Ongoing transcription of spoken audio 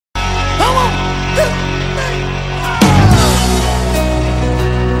Good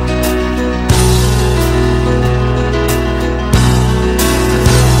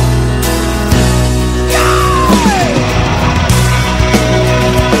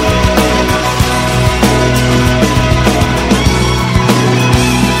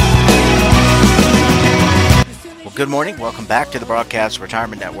morning. Welcome back to the Broadcast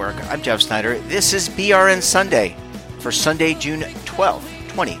Retirement Network. I'm Jeff Snyder. This is BRN Sunday for Sunday, June 12th,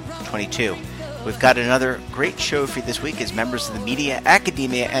 2022. We've got another great show for you this week as members of the media,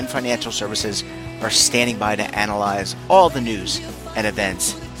 academia, and financial services are standing by to analyze all the news and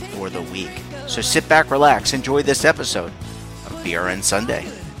events for the week. So sit back, relax, enjoy this episode of BRN Sunday.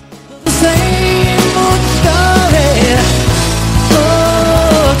 Same old story.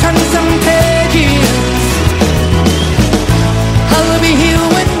 Oh, turn some pages. I'll be here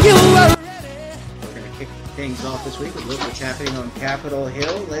when you are ready. We're going to kick things off this week with what's happening on Capitol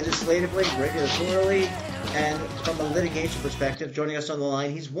Hill, legislatively, regulatorily, and from a litigation perspective. Joining us on the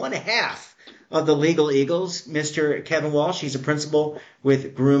line, he's one half of the Legal Eagles, Mr. Kevin Walsh. He's a principal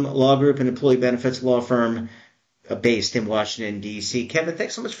with Groom Law Group, an employee benefits law firm based in Washington, D.C. Kevin,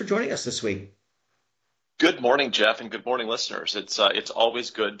 thanks so much for joining us this week. Good morning, Jeff, and good morning, listeners. It's always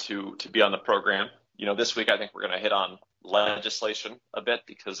good to be on the program. You know, this week I think we're going to hit on legislation a bit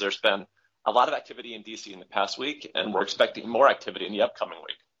because there's been a lot of activity in D.C. in the past week, and we're expecting more activity in the upcoming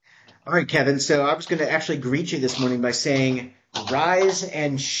week. All right, Kevin. So I was going to actually greet you this morning by saying rise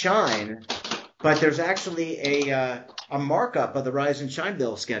and shine, but there's actually a markup of the rise and shine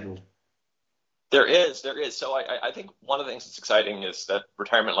bill scheduled. There is. So I think one of the things that's exciting is that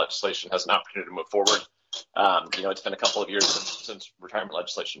retirement legislation has an opportunity to move forward. It's been a couple of years since retirement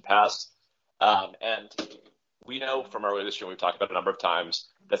legislation passed. And we know from earlier this year, we've talked about a number of times,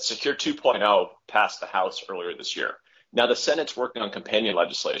 that Secure 2.0 passed the House earlier this year. Now, the Senate's working on companion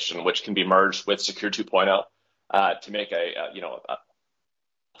legislation, which can be merged with Secure 2.0 to make a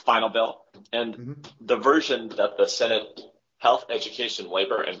final bill. And the version that the Senate Health, Education,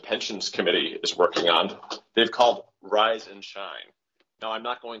 Labor, and Pensions Committee is working on, they've called Rise and Shine. Now,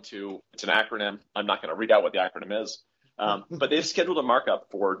 it's an acronym. I'm not going to read out what the acronym is, but they've scheduled a markup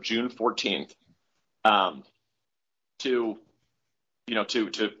for June 14th to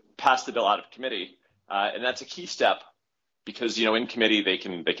pass the bill out of committee. And that's a key step because, in committee, they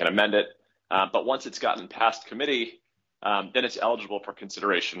can amend it. But once it's gotten past committee, then it's eligible for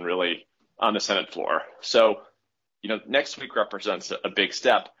consideration really on the Senate floor. So, next week represents a big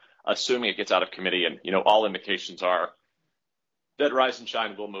step, assuming it gets out of committee. And, all indications are that Rise and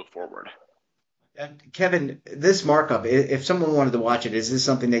Shine will move forward. Kevin, this markup, if someone wanted to watch it, is this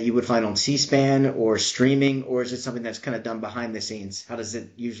something that you would find on C-SPAN or streaming, or is it something that's kind of done behind the scenes? How does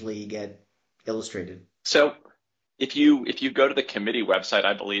it usually get illustrated? So if you go to the committee website,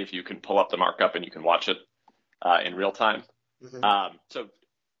 I believe you can pull up the markup and you can watch it in real time. So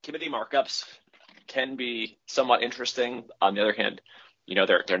committee markups can be somewhat interesting. On the other hand,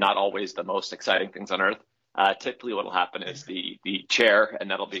 they're not always the most exciting things on earth. Typically what will happen is the chair,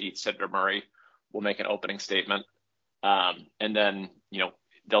 and that'll be Senator Murray, will make an opening statement. And then,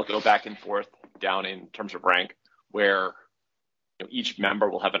 they'll go back and forth down in terms of rank where each member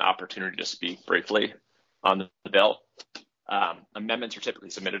will have an opportunity to speak briefly on the bill. Amendments are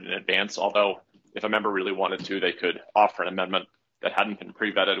typically submitted in advance, although if a member really wanted to, they could offer an amendment that hadn't been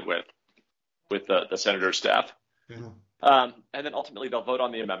pre-vetted with the senator's staff. And then ultimately they'll vote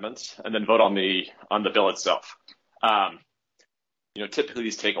on the amendments and then vote on the bill itself. Typically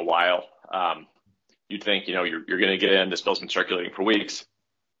these take a while. You'd think, you're going to get in, this bill's been circulating for weeks.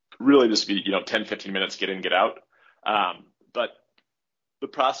 Really this would be, 10, 15 minutes, get in, get out. But the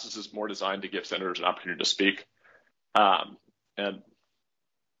process is more designed to give senators an opportunity to speak. And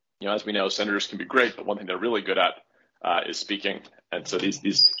as we know, senators can be great, but one thing they're really good at is speaking. And so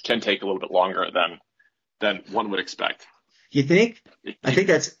these can take a little bit longer than one would expect. You think? I think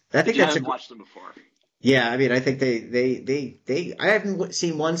that's watched them before. Yeah, I mean, I think I haven't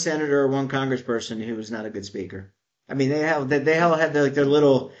seen one senator or one congressperson who was not a good speaker. I mean, they all have their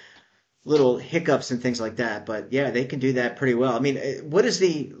little hiccups and things like that, but yeah, they can do that pretty well. I mean, what is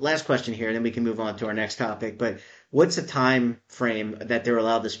the last question here, and then we can move on to our next topic, but what's the time frame that they're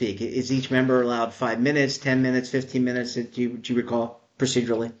allowed to speak? Is each member allowed 5 minutes, 10 minutes, 15 minutes? Do you recall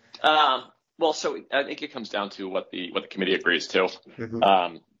procedurally? Well, so I think it comes down to what the committee agrees to.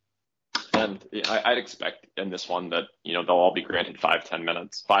 And I'd expect in this one that, they'll all be granted 5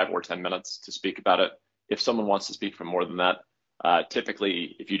 or 10 minutes to speak about it. If someone wants to speak for more than that,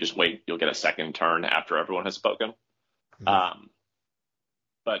 typically, if you just wait, you'll get a second turn after everyone has spoken. But,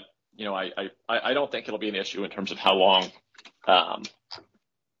 I don't think it'll be an issue in terms of how long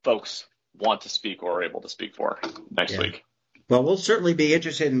folks want to speak or are able to speak for next week. Well, we'll certainly be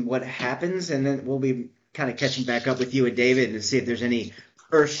interested in what happens, and then we'll be kind of catching back up with you and David and see if there's any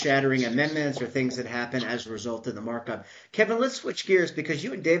earth-shattering amendments or things that happen as a result of the markup. Kevin, let's switch gears because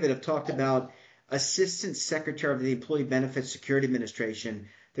you and David have talked about Assistant Secretary of the Employee Benefits Security Administration.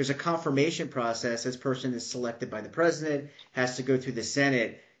 There's a confirmation process. This person is selected by the president, has to go through the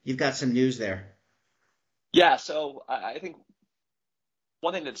Senate. You've got some news there. Yeah, so I think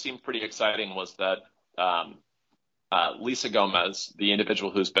one thing that seemed pretty exciting was that Lisa Gomez, the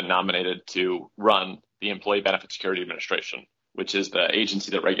individual who's been nominated to run the Employee Benefit Security Administration, which is the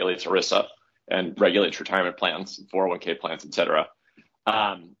agency that regulates ERISA and regulates retirement plans, 401k plans, et cetera,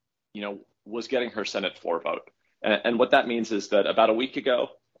 was getting her Senate floor vote. And what that means is that about a week ago,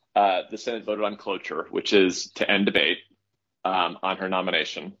 the Senate voted on cloture, which is to end debate on her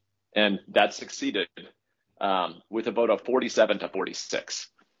nomination. And that succeeded with a vote of 47 to 46.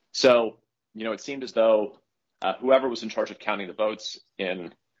 So, it seemed as though whoever was in charge of counting the votes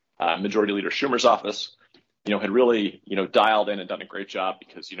in Majority Leader Schumer's office, had really, dialed in and done a great job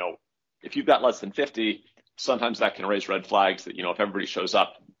because, if you've got less than 50, sometimes that can raise red flags that, if everybody shows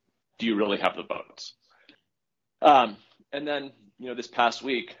up, do you really have the votes? And then, this past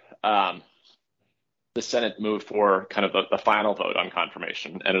week, the Senate moved for kind of the final vote on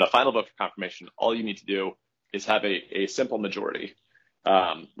confirmation. And in a final vote for confirmation, all you need to do is have a simple majority,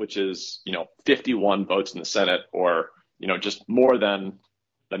 which is, 51 votes in the Senate or, just more than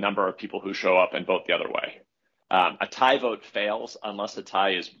the number of people who show up and vote the other way. A tie vote fails unless the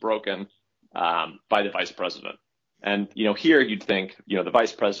tie is broken by the vice president. And, here you'd think, the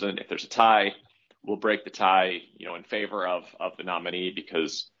vice president, if there's a tie, will break the tie, in favor of the nominee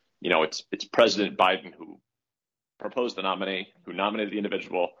because, it's President Biden who proposed the nominee, who nominated the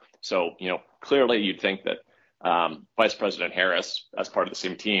individual. So, clearly you'd think that Vice President Harris, as part of the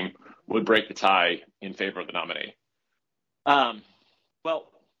same team, would break the tie in favor of the nominee.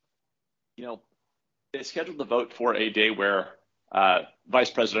 They scheduled the vote for a day where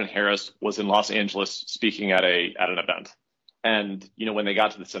Vice President Harris was in Los Angeles speaking at an event. And, when they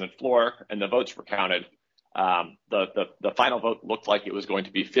got to the Senate floor and the votes were counted, the final vote looked like it was going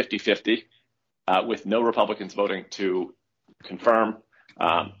to be 50-50 with no Republicans voting to confirm,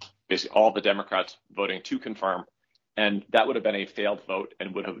 basically all the Democrats voting to confirm. And that would have been a failed vote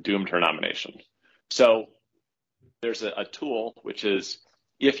and would have doomed her nomination. So there's a tool, which is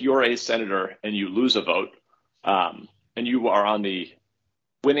if you're a senator and you lose a vote and you are on the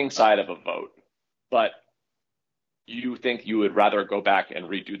winning side of a vote, but you think you would rather go back and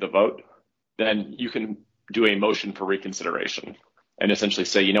redo the vote, then you can do a motion for reconsideration and essentially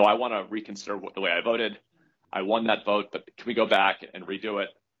say, I want to reconsider the way I voted. I won that vote, but can we go back and redo it?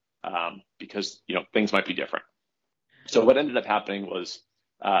 Because, things might be different. So what ended up happening was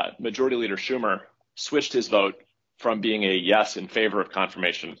Majority Leader Schumer switched his vote from being a yes in favor of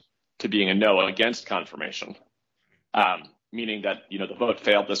confirmation to being a no against confirmation, meaning that, the vote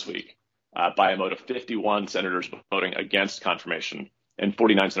failed this week by a vote of 51 senators voting against confirmation and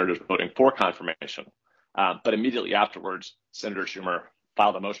 49 senators voting for confirmation. But immediately afterwards, Senator Schumer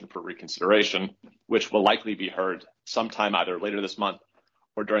filed a motion for reconsideration, which will likely be heard sometime either later this month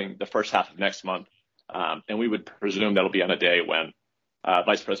or during the first half of next month. And we would presume that'll be on a day when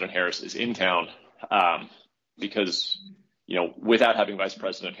Vice President Harris is in town because, without having Vice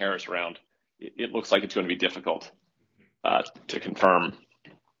President Harris around, it looks like it's going to be difficult to confirm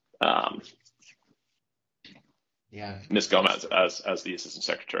Ms. Gomez as the Assistant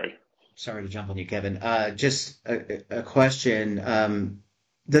Secretary. Sorry to jump on you, Kevin. Just a question.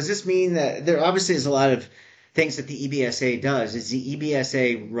 Does this mean that there obviously is a lot of things that the EBSA does? Is the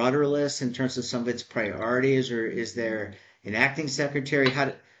EBSA rudderless in terms of some of its priorities, or is there an acting secretary?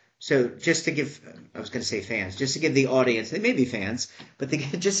 So just to give, I was going to say fans, just to give the audience, they may be fans, but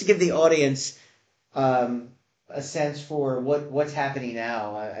just to give the audience a sense for what's happening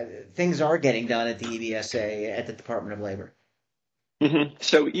now. Things are getting done at the EBSA, at the Department of Labor. Mm-hmm.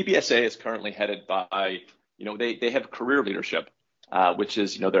 So EBSA is currently headed by, they have career leadership, which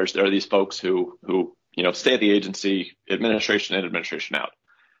is, there are these folks who stay at the agency, administration in, administration out.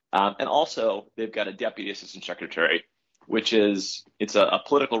 And also they've got a deputy assistant secretary, which is, it's a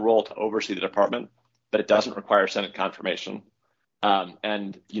political role to oversee the department, but it doesn't require Senate confirmation.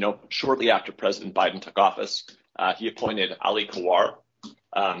 And shortly after President Biden took office, he appointed Ali Kawar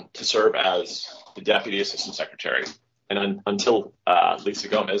to serve as the deputy assistant secretary. And until Lisa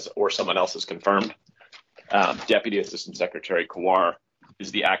Gomez or someone else is confirmed, Deputy Assistant Secretary Kawar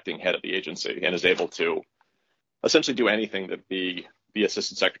is the acting head of the agency and is able to essentially do anything that the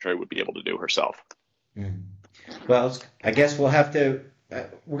Assistant Secretary would be able to do herself. Well, I guess we'll have to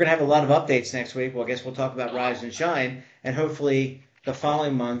we're going to have a lot of updates next week. Well, I guess we'll talk about Rise and Shine, and hopefully the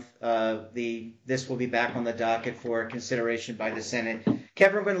following month, this will be back on the docket for consideration by the Senate.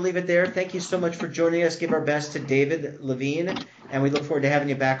 Kevin, we're going to leave it there. Thank you so much for joining us. Give our best to David Levine, and we look forward to having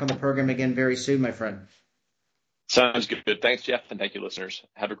you back on the program again very soon, my friend. Sounds good. Thanks, Jeff, and thank you, listeners.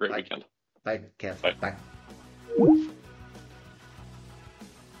 Have a great weekend. Bye, Kev. Bye. Bye.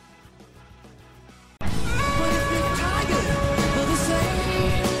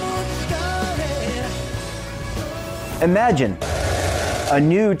 Imagine a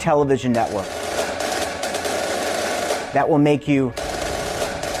new television network that will make you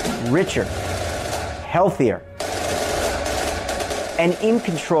richer, healthier, and in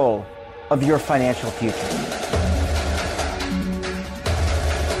control of your financial future.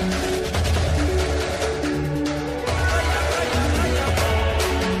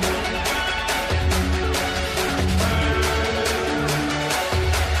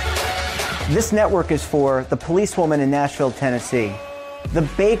 This network is for the policewoman in Nashville, Tennessee, the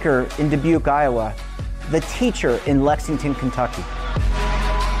baker in Dubuque, Iowa, the teacher in Lexington, Kentucky.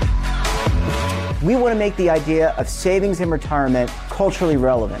 We want to make the idea of savings and retirement culturally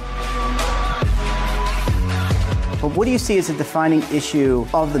relevant. But what do you see as a defining issue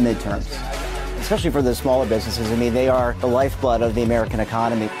of the midterms? Especially for the smaller businesses. I mean, they are the lifeblood of the American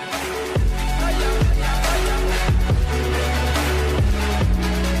economy.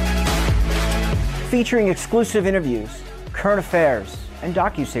 Featuring exclusive interviews, current affairs, and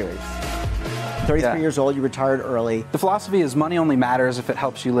docuseries. 33 years old, you retired early. The philosophy is money only matters if it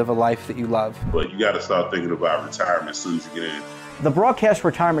helps you live a life that you love. But you got to start thinking about retirement as soon as you get in. The Broadcast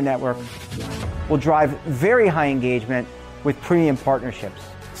Retirement Network will drive very high engagement with premium partnerships.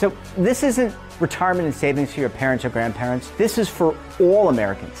 So this isn't retirement and savings for your parents or grandparents. This is for all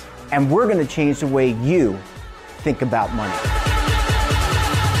Americans. And we're going to change the way you think about money.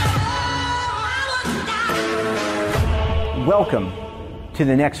 Welcome to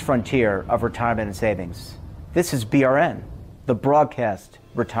the next frontier of retirement and savings. This is BRN, the Broadcast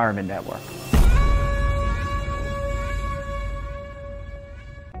Retirement Network.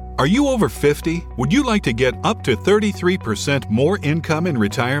 Are you over 50? Would you like to get up to 33% more income in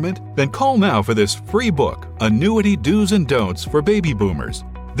retirement? Then call now for this free book, Annuity Do's and Don'ts for Baby Boomers.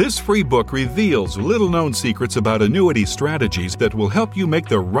 This free book reveals little-known secrets about annuity strategies that will help you make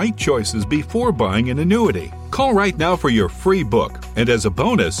the right choices before buying an annuity. Call right now for your free book, and as a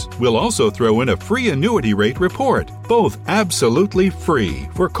bonus, we'll also throw in a free annuity rate report, both absolutely free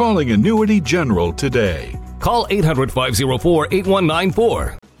for calling Annuity General today. Call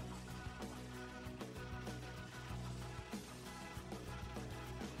 800-504-8194.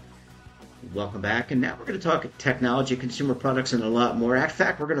 Welcome back, and now we're going to talk technology, consumer products, and a lot more. In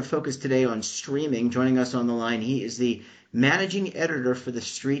fact, we're going to focus today on streaming. Joining us on the line, he is the managing editor for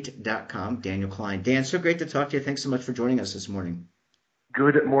TheStreet.com, Daniel Klein. Dan, so great to talk to you. Thanks so much for joining us this morning.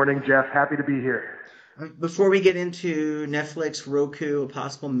 Good morning, Jeff. Happy to be here. Before we get into Netflix, Roku, a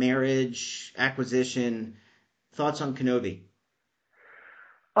possible marriage, acquisition, thoughts on Kenobi?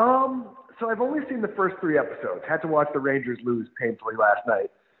 So I've only seen the first 3 episodes. Had to watch the Rangers lose painfully last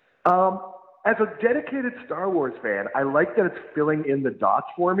night. As a dedicated Star Wars fan, I like that it's filling in the dots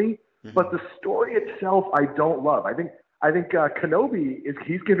for me, but the story itself I don't love. I think Kenobi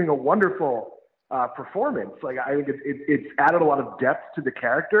he's giving a wonderful performance. Like I think it's added a lot of depth to the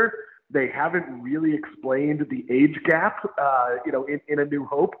character. They haven't really explained the age gap, in A New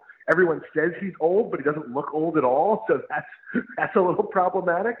Hope. Everyone says he's old, but he doesn't look old at all, so that's a little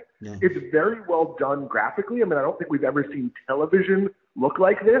problematic. Yeah. It's very well done graphically. I mean, I don't think we've ever seen television look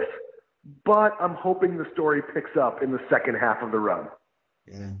like this, but I'm hoping the story picks up in the second half of the run.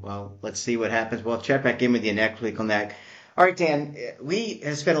 Yeah, well, let's see what happens. We'll check back in with you next week on that. All right, Dan, we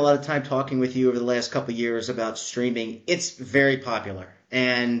have spent a lot of time talking with you over the last couple of years about streaming. It's very popular,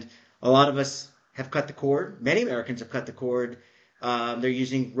 and a lot of us have cut the cord. Many Americans have cut the cord. They're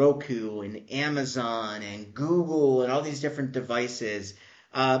using Roku and Amazon and Google and all these different devices.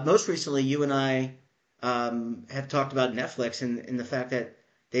 Most recently, you and I have talked about Netflix and the fact that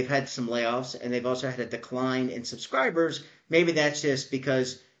they've had some layoffs and they've also had a decline in subscribers. Maybe that's just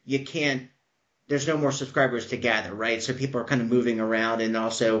because there's no more subscribers to gather, right? So people are kind of moving around, and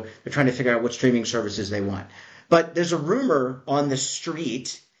also they're trying to figure out what streaming services they want. But there's a rumor on the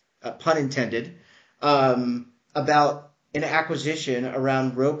street, pun intended, about an acquisition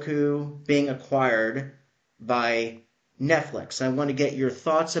around Roku being acquired by Netflix. I want to get your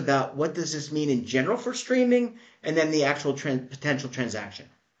thoughts about what does this mean in general for streaming, and then the actual potential transaction.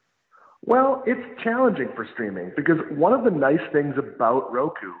 Well, it's challenging for streaming because one of the nice things about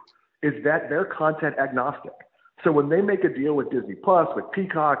Roku is that they're content agnostic. So when they make a deal with Disney Plus, with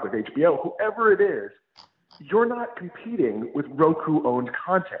Peacock, with HBO, whoever it is, you're not competing with Roku-owned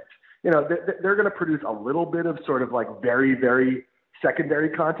content. You know, they're going to produce a little bit of sort of like very, very secondary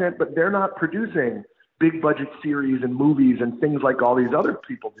content, but they're not producing big budget series and movies and things like all these other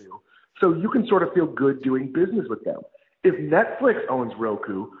people do. So you can sort of feel good doing business with them. If Netflix owns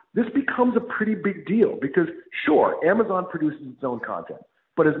Roku, this becomes a pretty big deal because, sure, Amazon produces its own content.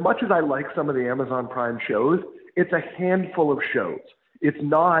 But as much as I like some of the Amazon Prime shows, it's a handful of shows. It's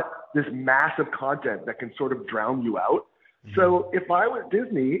not this massive content that can sort of drown you out. So if I was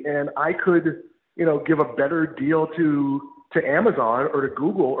Disney and I could, you know, give a better deal to Amazon or to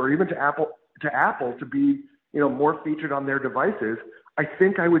Google or even to Apple to be, you know, more featured on their devices, I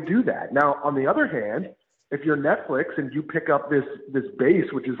think I would do that. Now, on the other hand, if you're Netflix and you pick up this base,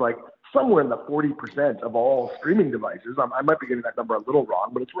 which is like somewhere in the 40% of all streaming devices, I might be getting that number a little wrong,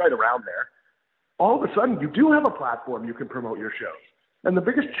 but it's right around there. All of a sudden, you do have a platform you can promote your shows. And the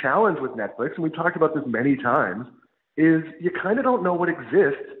biggest challenge with Netflix, and we've talked about this many times, is you kind of don't know what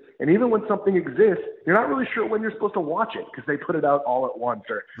exists. And even when something exists, you're not really sure when you're supposed to watch it because they put it out all at once,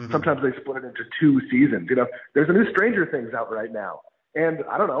 or sometimes they split it into 2 seasons. You know, there's a new Stranger Things out right now. And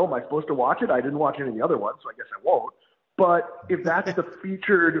I don't know, am I supposed to watch it? I didn't watch any of the other ones, so I guess I won't. But if that's the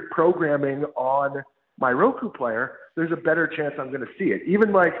featured programming on my Roku player, there's a better chance I'm going to see it.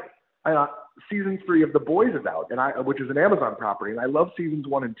 Even like season 3 of The Boys is out, which is an Amazon property, and I love seasons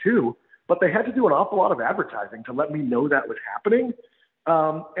 1 and 2, but they had to do an awful lot of advertising to let me know that was happening.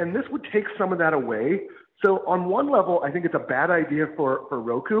 And this would take some of that away. So on one level, I think it's a bad idea for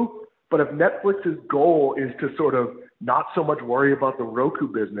Roku, but if Netflix's goal is to sort of not so much worry about the Roku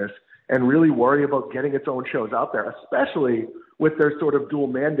business and really worry about getting its own shows out there, especially with their sort of dual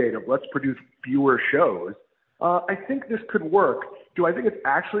mandate of let's produce fewer shows, I think this could work. Do I think it's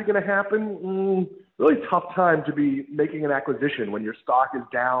actually going to happen? Really tough time to be making an acquisition when your stock is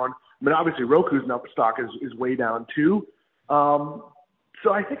down. I mean, obviously Roku's stock is way down too.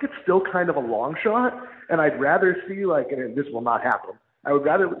 So I think it's still kind of a long shot, and I'd rather see and this will not happen, I would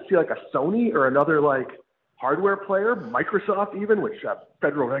rather see like a Sony or another like hardware player, Microsoft even, which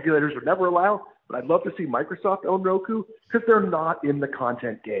federal regulators would never allow, but I'd love to see Microsoft own Roku because they're not in the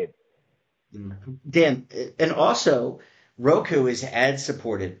content game. Dan, and also Roku is ad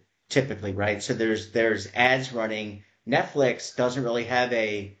supported typically, right? So there's ads running. Netflix doesn't really have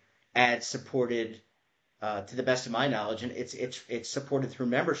a ad supported to the best of my knowledge, and it's supported through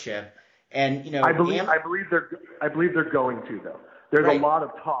membership. And you know, I believe they're going to though. There's a lot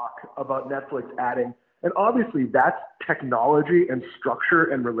of talk about Netflix adding, and obviously that's technology and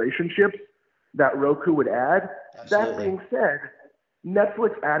structure and relationships that Roku would add. Absolutely. That being said,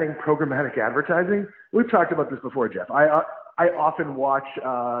 Netflix adding programmatic advertising. We've talked about this before, Jeff. I often watch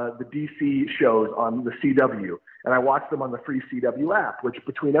the DC shows on the CW, and I watch them on the free CW app, which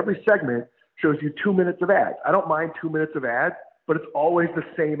between every segment shows you 2 minutes of ads. I don't mind 2 minutes of ads, but it's always the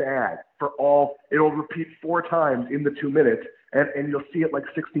same ad for all. It'll repeat 4 times in the 2 minutes, and you'll see it like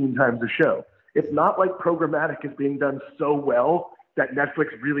 16 times a show. It's not like programmatic is being done so well that Netflix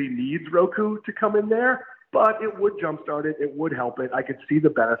really needs Roku to come in there, but it would jumpstart it. It would help it. I could see the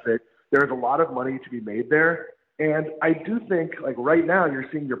benefit. There's a lot of money to be made there. And I do think, like right now, you're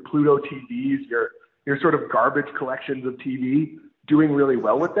seeing your Pluto TVs, your sort of garbage collections of TV doing really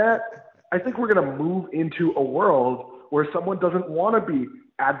well with that. I think we're going to move into a world where someone doesn't want to be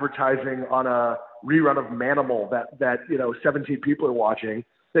advertising on a rerun of Manimal that 17 people are watching.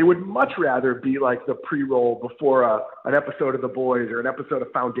 They would much rather be like the pre-roll before an episode of The Boys or an episode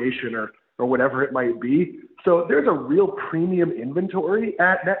of Foundation or whatever it might be. So there's a real premium inventory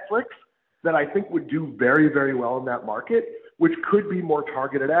at Netflix that I think would do very, very well in that market, which could be more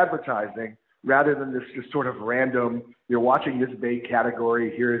targeted advertising rather than this just sort of random, you're watching this vague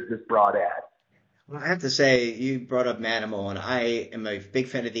category, here is this broad ad. Well, I have to say, you brought up Manimal, and I am a big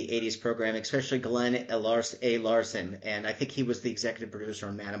fan of the 80s program, especially Glenn A. Larson, and I think he was the executive producer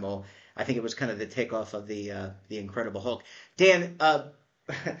on Manimal. I think it was kind of the takeoff of the Incredible Hulk. Dan,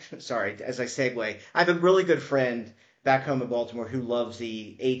 sorry, as I segue, I have a really good friend back home in Baltimore who loves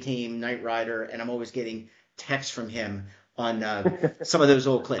the A-Team, Knight Rider, and I'm always getting texts from him on some of those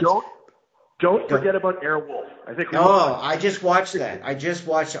old clips. Don't forget about Airwolf. I think. I just watched that.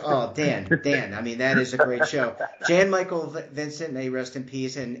 Dan. I mean, that is a great show. Jan Michael Vincent, may rest in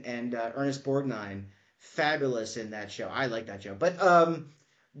peace, and Ernest Borgnine, fabulous in that show. I like that show. But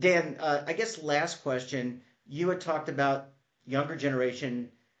Dan, I guess last question. You had talked about younger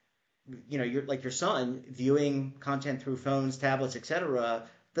generation. Your son viewing content through phones, tablets, etc.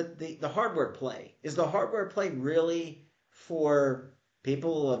 The hardware play, is the hardware play really for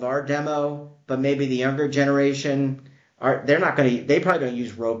people of our demo, but maybe the younger generation they probably don't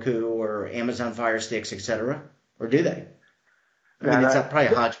use Roku or Amazon Fire Sticks, etc. Or do they? I mean, it's probably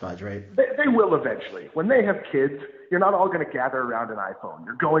a hodgepodge, right? They will eventually. When they have kids, you're not all going to gather around an iPhone.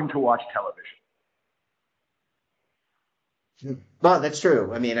 You're going to watch television. Well, that's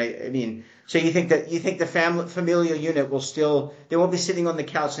true. I mean, so you think the familial unit they won't be sitting on the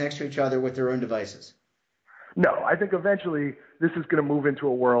couch next to each other with their own devices? No, I think eventually this is going to move into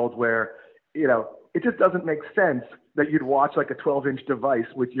a world where, it just doesn't make sense that you'd watch like a 12-inch device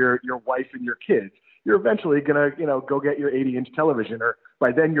with your wife and your kids. You're eventually going to, go get your 80-inch television, or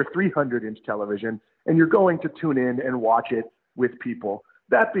by then your 300-inch television, and you're going to tune in and watch it with people.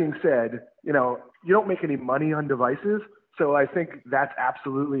 That being said, you don't make any money on devices, so I think that's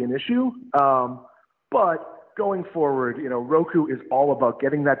absolutely an issue. But going forward, Roku is all about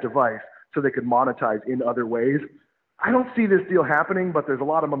getting that device so they could monetize in other ways. I don't see this deal happening, but there's a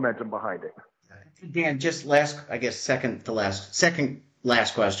lot of momentum behind it. Dan, just second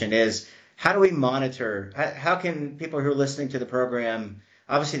last question is, how do we monitor? How can people who are listening to the program,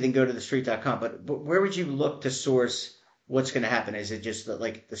 obviously they can go to thestreet.com, but where would you look to source what's going to happen? Is it just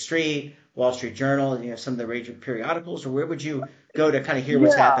like The Street, Wall Street Journal, some of the major periodicals, or where would you go to kind of hear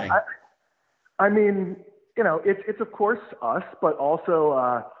what's happening? I mean, it's of course us, but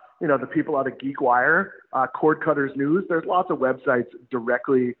also, the people out of GeekWire, Cord Cutters News. There's lots of websites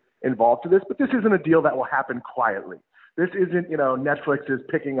directly involved to this, but this isn't a deal that will happen quietly. This isn't, Netflix is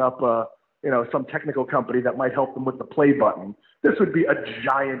picking up, some technical company that might help them with the play button. This would be a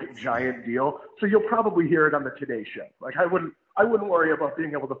giant deal. So you'll probably hear it on the Today Show. Like I wouldn't worry about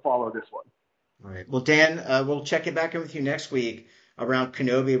being able to follow this one. All right. Well, Dan, we'll check it back in with you next week around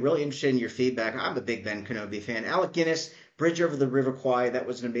Kenobi. Really interested in your feedback. I'm a big Ben Kenobi fan. Alec Guinness, Bridge Over the River Kwai, that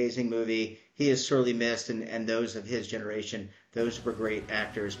was an amazing movie. He is sorely missed, and those of his generation, those were great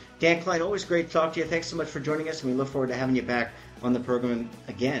actors. Dan Klein, always great to talk to you. Thanks so much for joining us, and we look forward to having you back on the program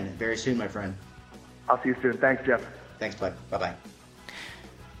again very soon, my friend. I'll see you soon. Thanks, Jeff. Thanks, bud. Bye-bye.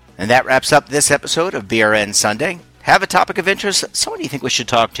 And that wraps up this episode of BRN Sunday. Have a topic of interest, someone you think we should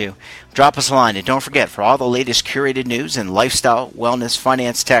talk to? Drop us a line, and don't forget, for all the latest curated news in lifestyle, wellness,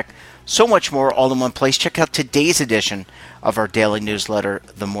 finance, tech, so much more all in one place, check out today's edition of our daily newsletter,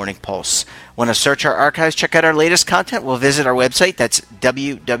 The Morning Pulse. Want to search our archives, check out our latest content? We'll visit our website. That's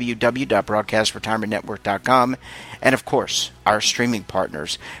www.broadcastretirementnetwork.com. And, of course, our streaming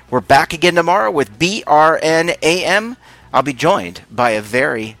partners. We're back again tomorrow with BRN AM. I'll be joined by a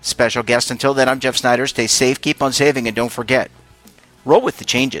very special guest. Until then, I'm Jeff Snyder. Stay safe, keep on saving, and don't forget, roll with the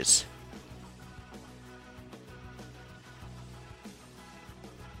changes.